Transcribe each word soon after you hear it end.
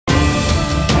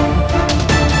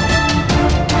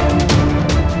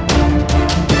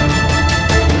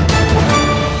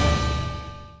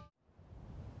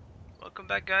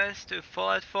back guys to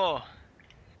Fallout 4.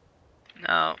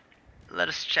 Now, let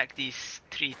us check these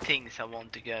 3 things I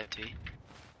want to go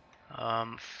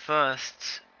to.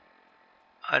 First,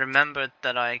 I remembered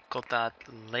that I got that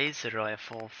laser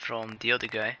rifle from the other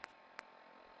guy.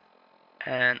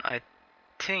 And I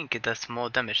think it does more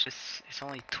damage. It's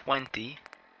only 20.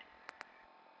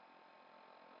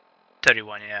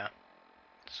 31, yeah.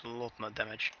 It's a lot more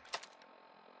damage.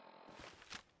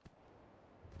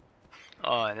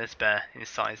 Oh, and it's better in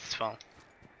size as well.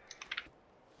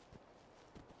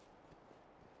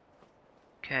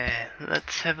 Okay,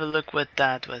 let's have a look what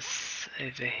that was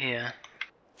over here.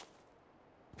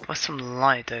 What's some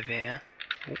light over here?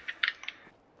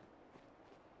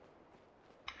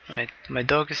 Wait, my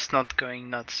dog is not going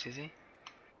nuts, is he?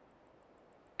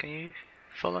 Can you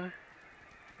follow?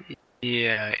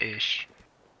 Yeah, ish.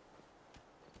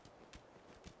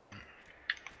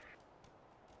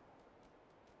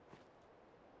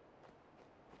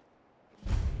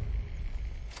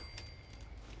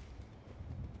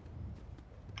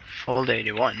 Fold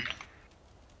 81.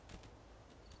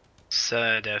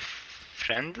 So the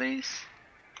friendlies?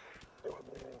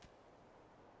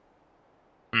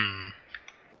 Hmm.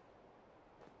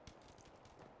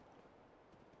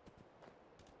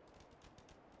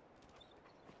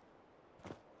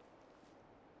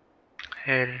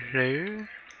 Hello?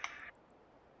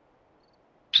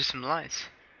 Just some lights.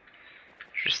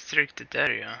 Restricted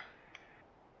area.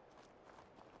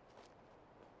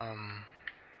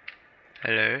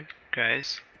 Hello,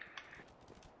 guys.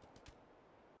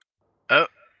 Oh.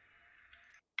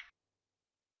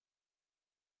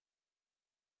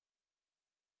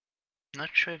 Not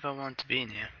sure if I want to be in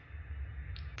here.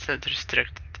 It said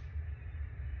restricted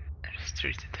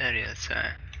area, so...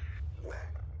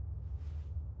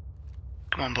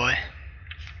 Come on, boy.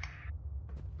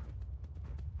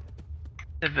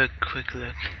 Have a quick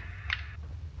look.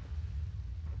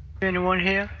 Anyone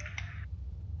here?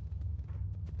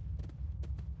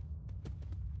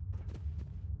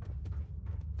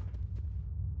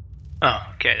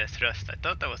 Oh, okay, that's rust. I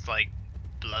thought that was like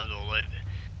blood all over.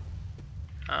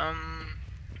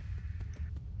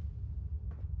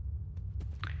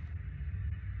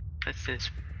 What's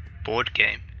this board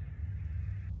game?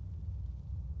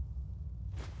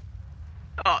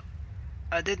 Oh,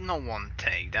 I did not want to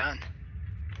take that.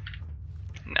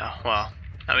 No, well,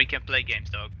 now we can play games,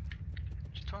 dog.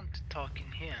 Just want to talk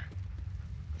in here.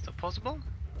 Is that possible?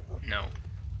 No.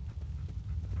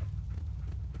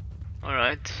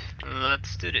 Alright,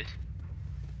 let's do this.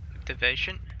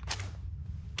 Activation.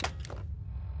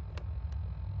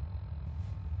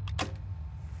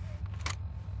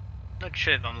 Not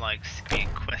sure if I'm like skipping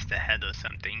quest ahead or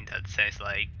something that says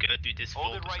like go do this vault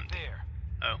Hold it or right something. there.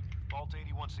 Oh. Vault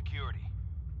 81 security.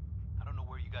 I don't know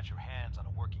where you got your hands on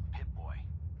a working Pip-Boy,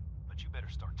 but you better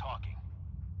start talking.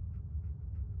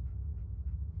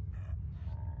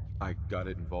 I got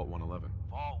it in Vault 111.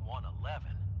 Vault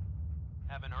 111?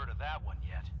 Haven't heard of that one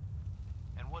yet.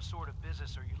 And what sort of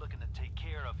business are you looking to take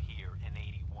care of here in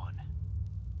 81?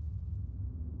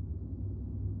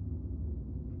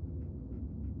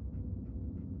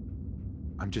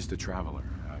 I'm just a traveler.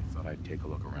 I thought I'd take a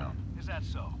look around. Is that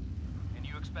so? And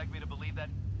you expect me to believe that?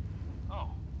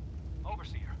 Oh,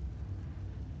 Overseer.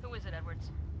 Who is it, Edwards?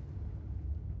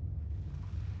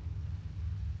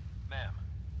 Ma'am,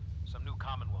 some new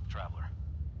Commonwealth traveler.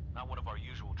 Not one of our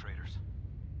usual traders.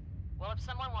 Well, if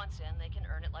someone wants in, they can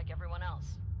earn it like everyone else.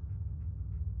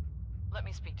 Let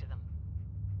me speak to them.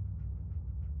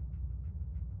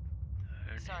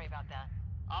 Sorry about that.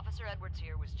 Officer Edwards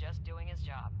here was just doing his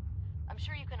job. I'm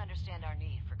sure you can understand our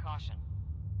need for caution.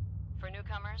 For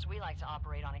newcomers, we like to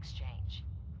operate on exchange.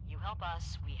 You help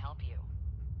us, we help you.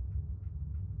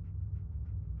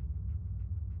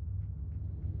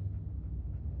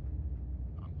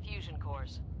 Fusion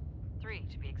cores. 3,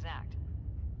 to be exact.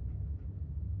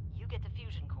 You get the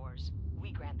fusion cores,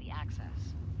 we grant the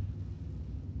access.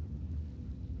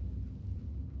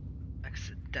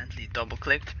 Accidentally double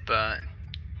clicked, but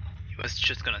he was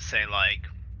just gonna say like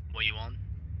what you want.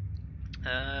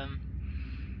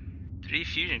 3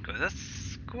 fusion cores,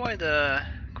 that's quite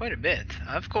a bit.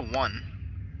 I've got 1,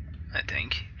 I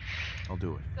think. I'll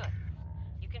do it. Good.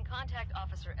 You can contact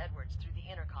Officer Edwards through the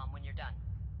intercom when you're done.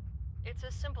 It's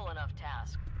a simple enough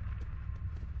task.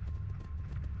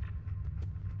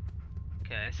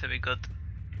 Okay, so we got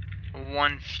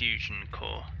 1 fusion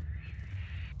core.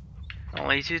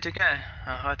 Only 2 to go.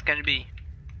 How hard can it be?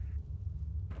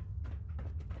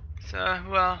 So,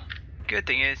 well, good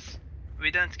thing is,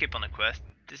 we don't skip on a quest.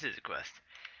 This is a quest.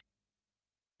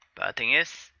 Bad thing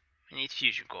is, we need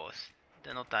fusion cores.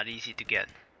 They're not that easy to get.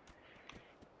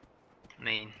 I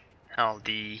mean, Hell,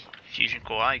 the fusion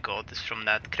core I got is from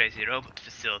that crazy robot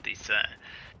facility, so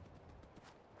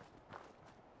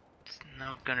it's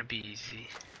not gonna be easy.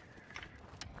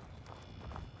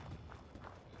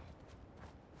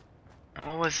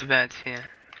 What was the bad here?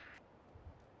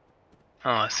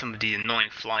 Oh, some of the annoying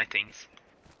fly things.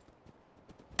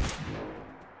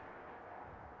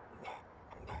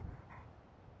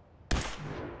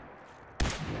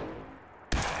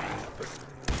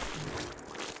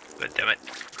 God damn it.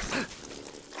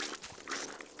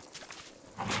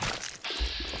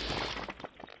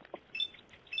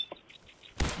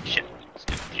 Shit,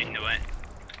 stupid tree in the way.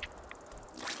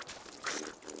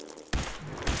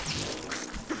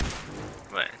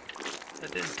 What?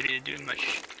 That didn't really do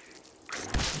much.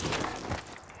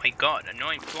 My god,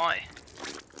 annoying fly.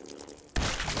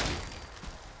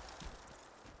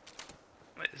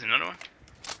 Wait, there's another one?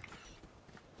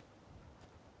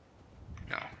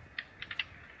 No.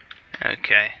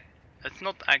 Okay. Let's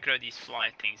not aggro these fly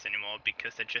things anymore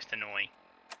because they're just annoying.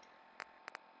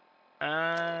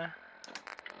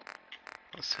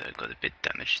 Also got a bit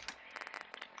damaged.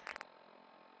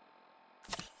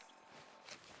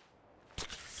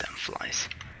 Damn flies.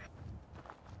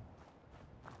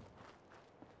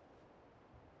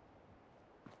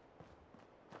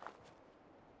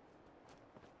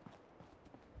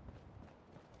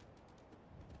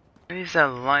 What is that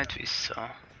light we saw?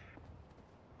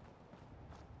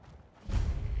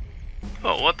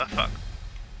 Oh, what the fuck?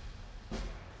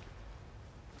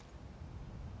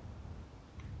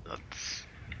 That's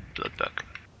bloodbug.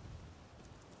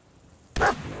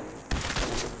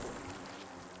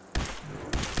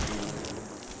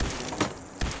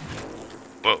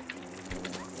 Whoa.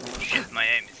 Shit, my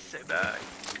aim is so bad.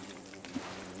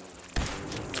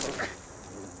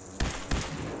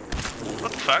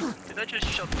 What the fuck? Did I just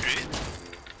shot through it?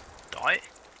 Die?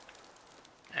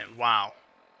 And wow.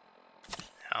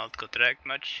 Health got wrecked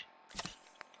much.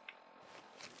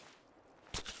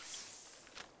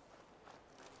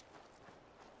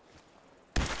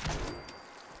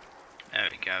 There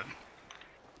we go.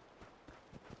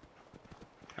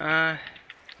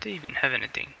 Do you even have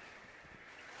anything?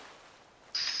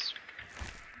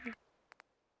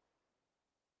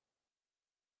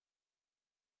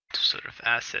 Sort of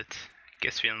asset.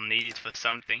 Guess we'll need it for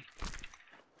something.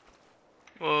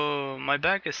 Whoa, my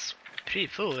bag is pretty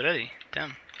full already.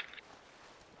 Damn.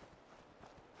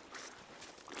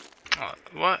 Oh,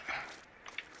 what?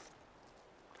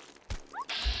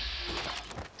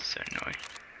 So annoying.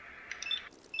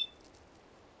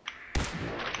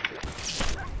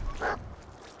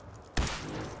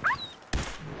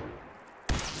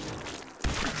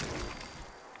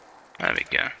 There we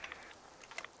go.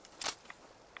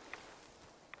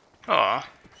 Oh.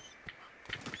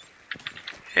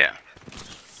 Yeah.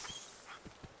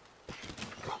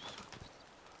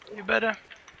 You better.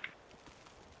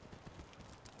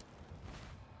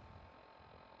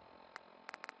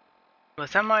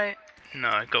 Was that my... No,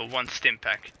 I got one stim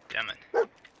pack. Damn it.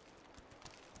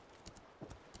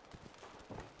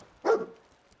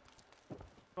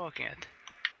 Walking at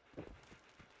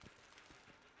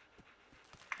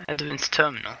Edwin's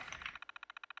terminal.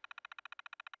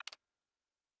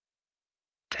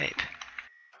 Tape.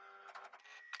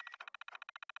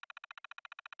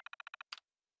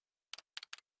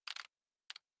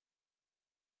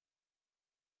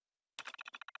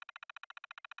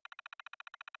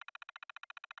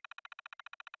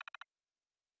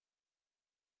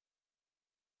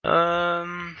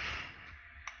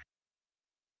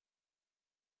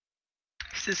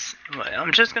 Is this... Well,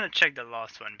 I'm just gonna check the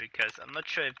last one because I'm not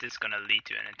sure if this is gonna lead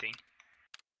to anything.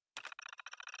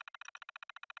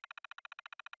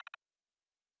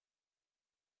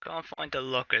 Can't find the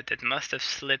locket. It must have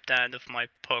slipped out of my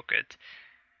pocket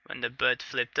when the bird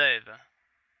flipped over.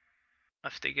 I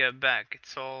have to go back.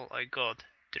 It's all I got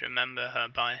to remember her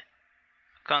by. I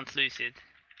can't lose it,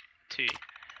 too.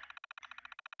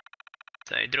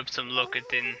 So I dropped some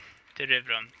locket in the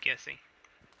river, I'm guessing.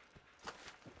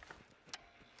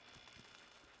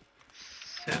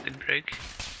 Circuit break.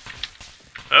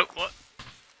 Oh, what?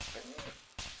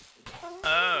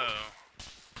 Oh.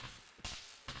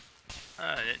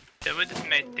 Oh, that would have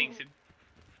made things a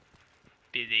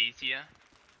bit easier.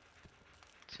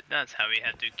 So that's how we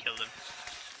had to kill them.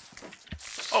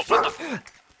 Oh, what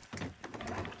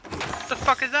the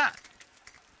fuck is that?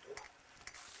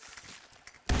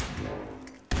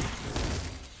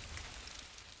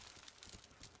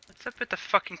 What's up with the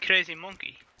fucking crazy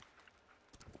monkey?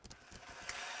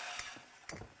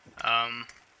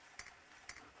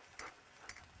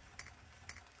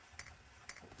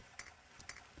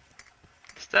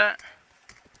 Is that...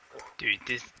 Dude,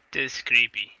 this is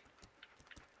creepy.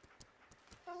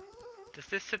 Is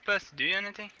this supposed to do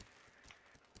anything?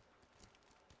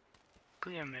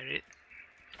 Clear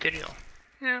material.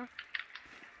 Yeah.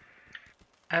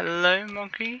 Hello,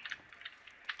 monkey.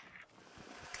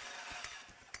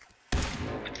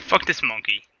 Fuck this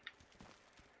monkey.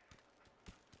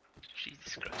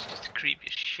 Jesus Christ, just creepy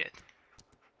as shit.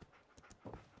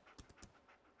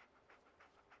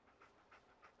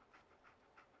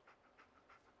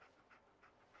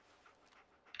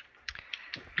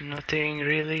 Nothing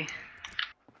really.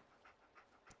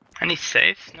 Any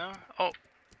safes? No? Oh.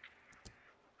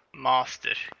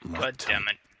 Master. God damn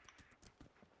it.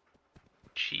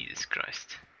 Jesus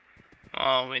Christ.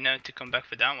 Well, we know to come back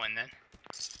for that one then.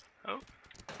 Oh,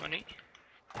 money.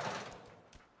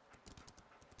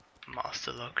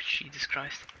 Master lock, Jesus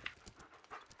Christ.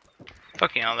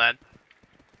 Fucking hell, that.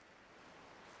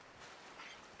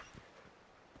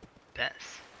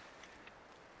 Best.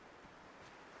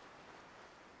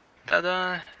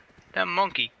 That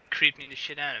monkey creeped me the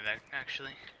shit out of it,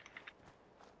 actually.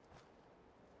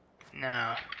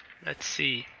 Now, let's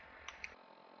see.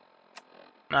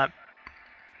 Map.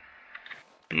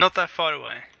 Not that far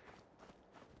away.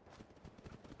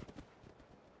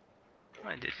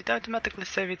 Why did it automatically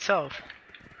save itself?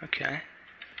 Okay.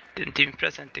 Didn't even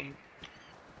press anything.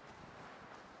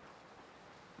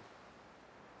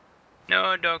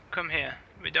 No, dog, come here.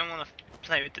 We don't want to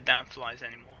play with the damn flies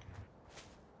anymore.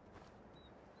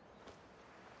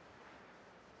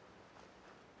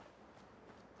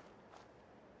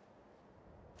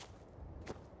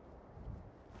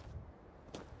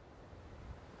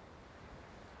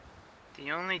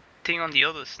 The only thing on the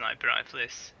other sniper rifle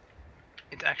is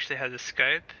it actually has a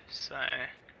scope, so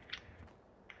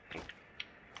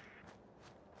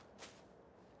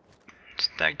is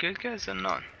that good, guys, or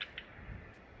not?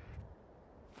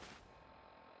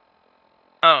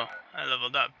 Oh, I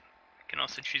leveled up. I can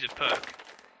also choose a perk.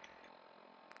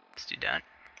 Let's do that.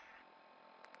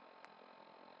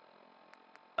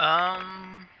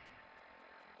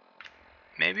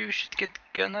 Maybe we should get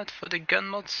gun nut for the gun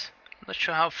mods. I'm not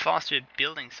sure how fast we're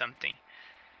building something.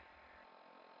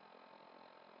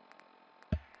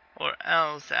 Or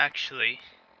else, actually,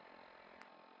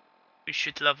 we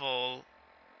should level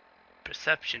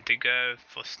perception to go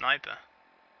for sniper.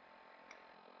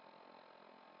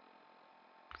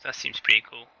 That seems pretty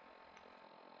cool.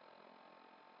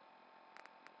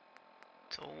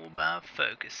 It's all about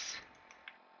focus.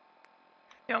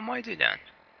 Yeah, I might do that.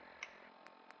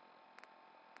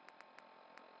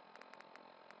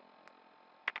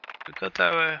 We got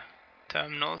our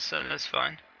terminal, so that's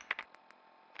fine.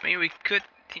 I mean, we could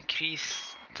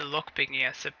increase the lockpicking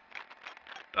as a...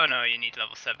 Oh no, you need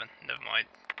level 7. Never mind.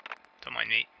 Don't mind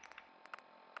me.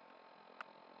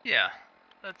 Yeah,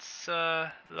 let's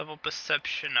level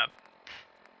perception up.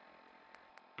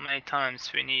 How many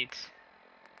times we need?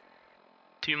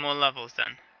 2 more levels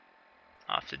then.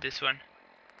 After this one.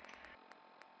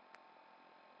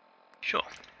 Sure.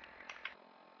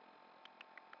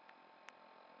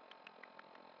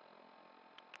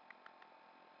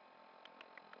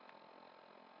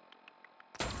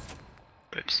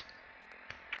 Whoops.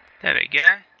 There we go.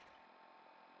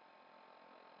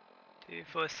 2,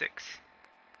 4, 6.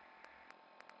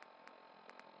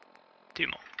 2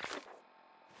 more.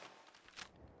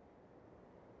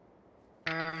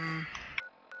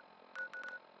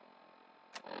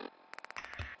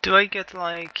 Do I get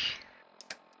like...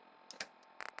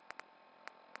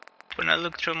 When I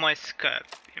look through my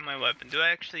scope in my weapon, do I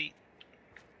actually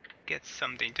get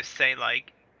something to say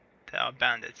like they are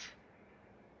bandits?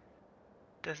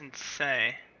 Doesn't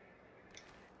say.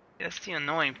 That's the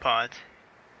annoying part.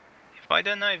 If I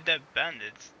don't know if they're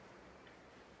bandits,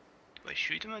 do I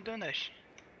shoot them or don't I?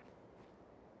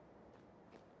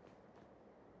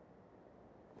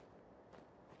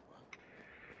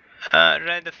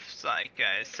 Red the flag,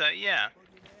 guys. So yeah,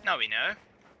 now we know.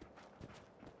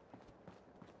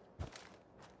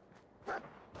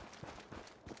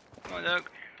 Come on, dog.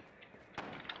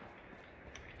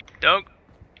 Dog,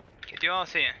 get your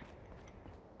ass here.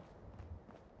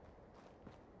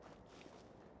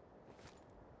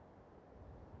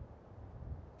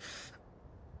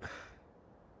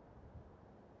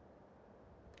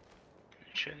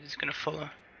 Not sure if he's gonna follow.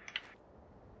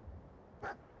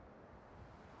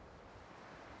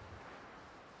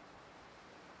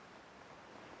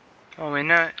 Oh, we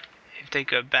know if they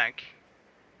go back,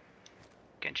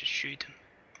 we can just shoot them.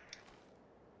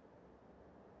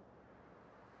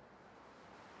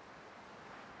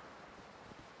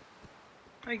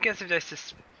 I guess if they're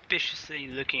suspiciously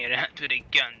looking around with a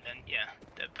gun, then yeah,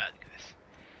 they're bad guys.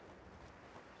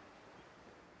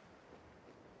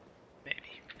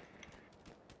 Maybe.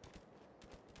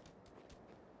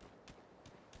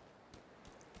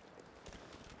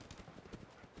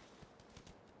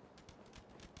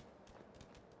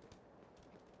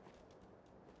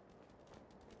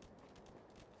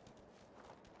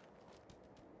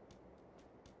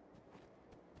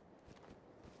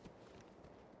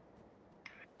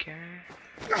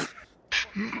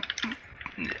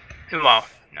 Wow,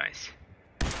 nice.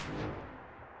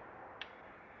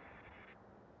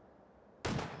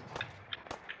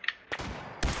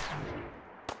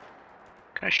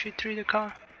 Can I shoot through the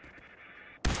car?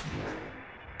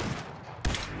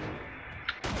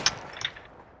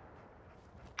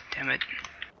 Damn it.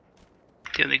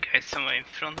 The other guy's somewhere in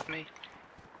front of me.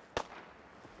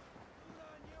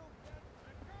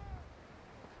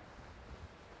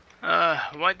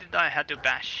 Why did I have to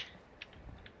bash?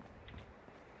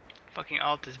 Fucking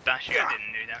alt is bashing, I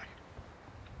didn't do that.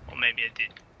 Or maybe I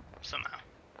did, somehow.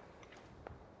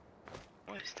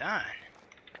 What is that?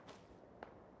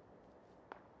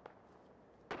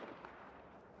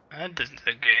 That doesn't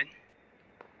look good.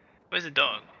 Where's the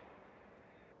dog?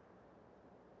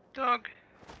 Dog,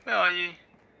 where are you?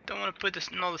 Don't want to put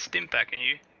another stim pack in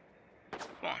you.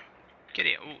 Come on, get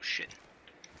here. Oh shit.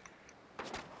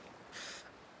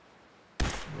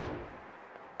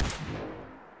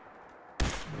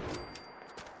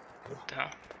 What the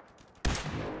hell?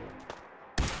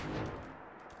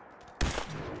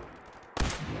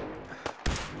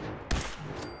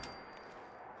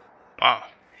 Wow,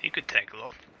 he could take a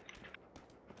lot.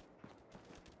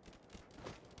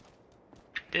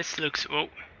 This looks, whoa.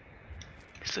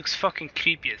 This looks fucking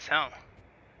creepy as hell.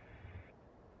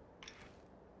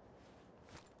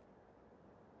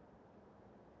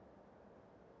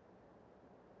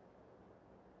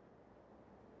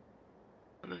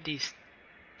 One of these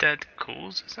dead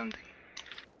ghouls or something?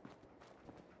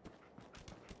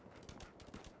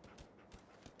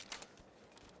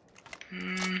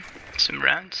 Some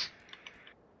rounds.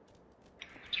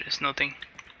 There's nothing.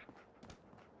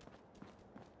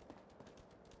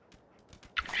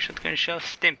 Shotgun shell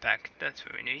stim pack, that's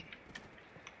what we need.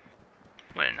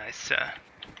 What a nice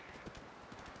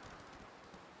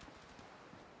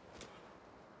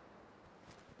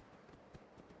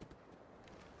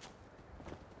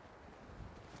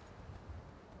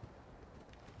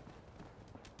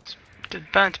there's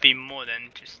bound to be more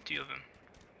than just 2 of them.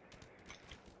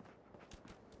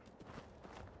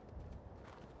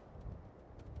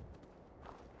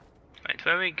 Right,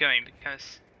 where are we going?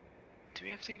 Because do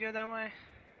we have to go that way?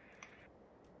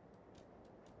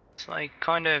 It's like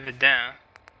kind of over there.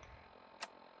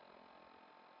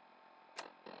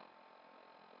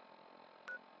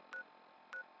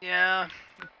 Yeah,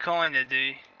 we kinda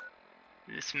do.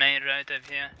 This main road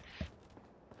over here.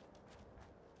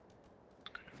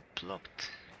 Blocked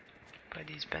by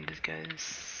these bandit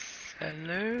guys.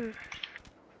 Hello?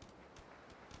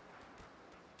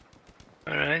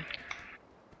 Alright.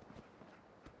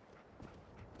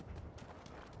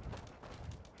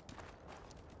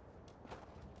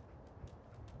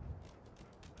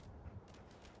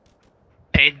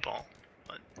 Paintball.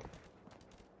 What?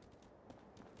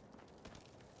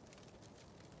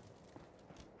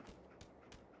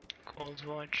 Cold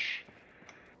watch.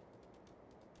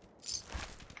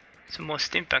 Some more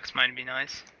stim packs might be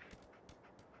nice.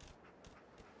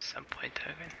 Subway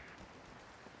token.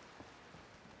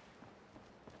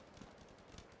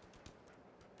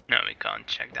 No, we can't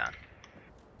check that.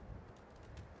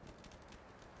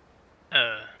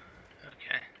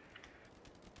 Okay.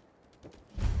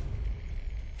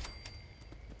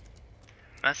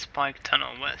 West Pike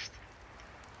Tunnel West.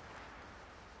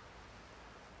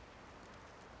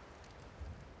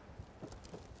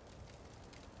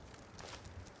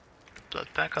 Blood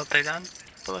pack, I'll take that.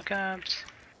 Bullet caps.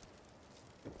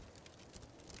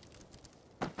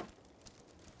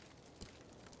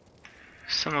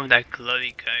 Some of that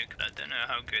glowy coke, I don't know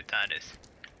how good that is.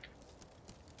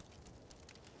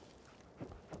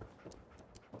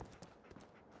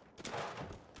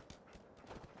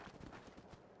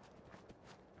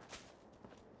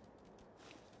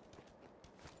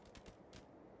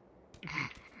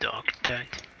 Dog dirt.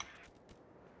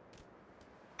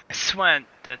 I swear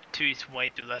that 2 is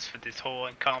way too less for this whole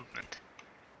encampment.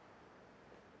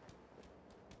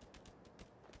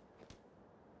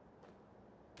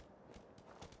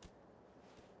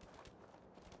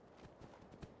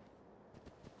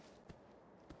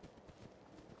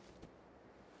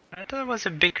 I thought it was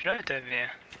a big road over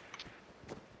here.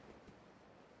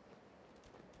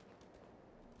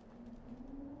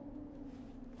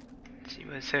 Let's see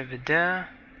what's over there.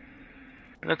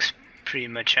 Looks pretty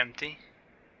much empty.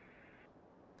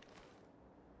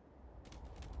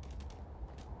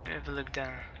 Have a look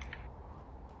down.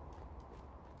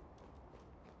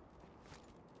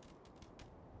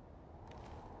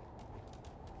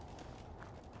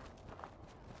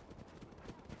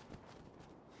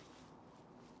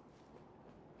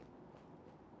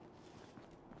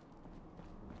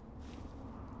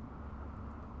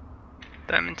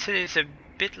 Diamond City is a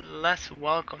bit less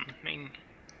welcoming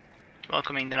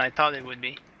than I thought it would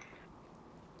be.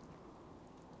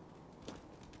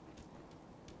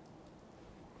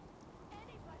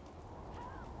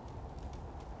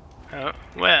 Oh,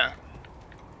 where?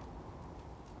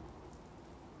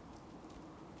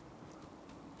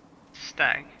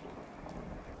 Stag.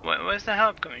 Where's the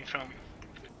help coming from?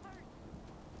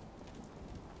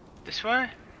 This way?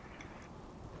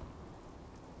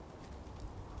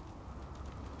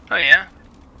 Oh yeah.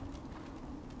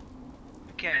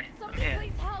 Okay, I'm Somebody here.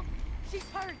 please help! She's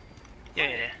hurt!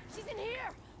 Yeah. She's in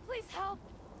here! Please help!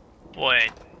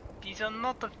 Wait, these are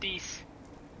not of these.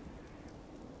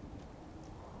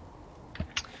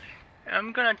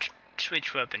 I'm gonna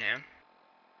switch weapon here.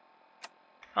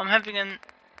 I'm having a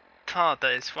thought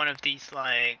that it's one of these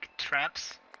like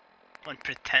traps, one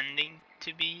pretending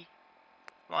to be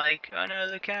like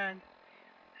another cat,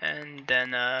 and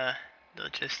then they'll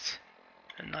just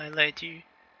annihilate you.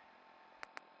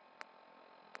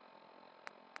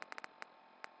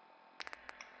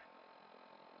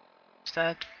 Is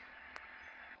that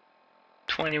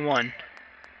 21?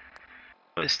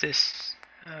 What is this?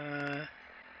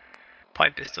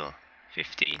 Pipe pistol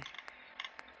 15.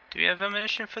 Do we have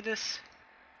ammunition for this?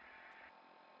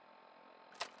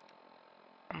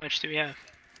 How much do we have?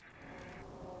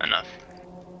 Enough.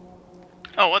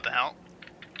 Oh, what the hell?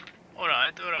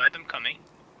 Alright, I'm coming.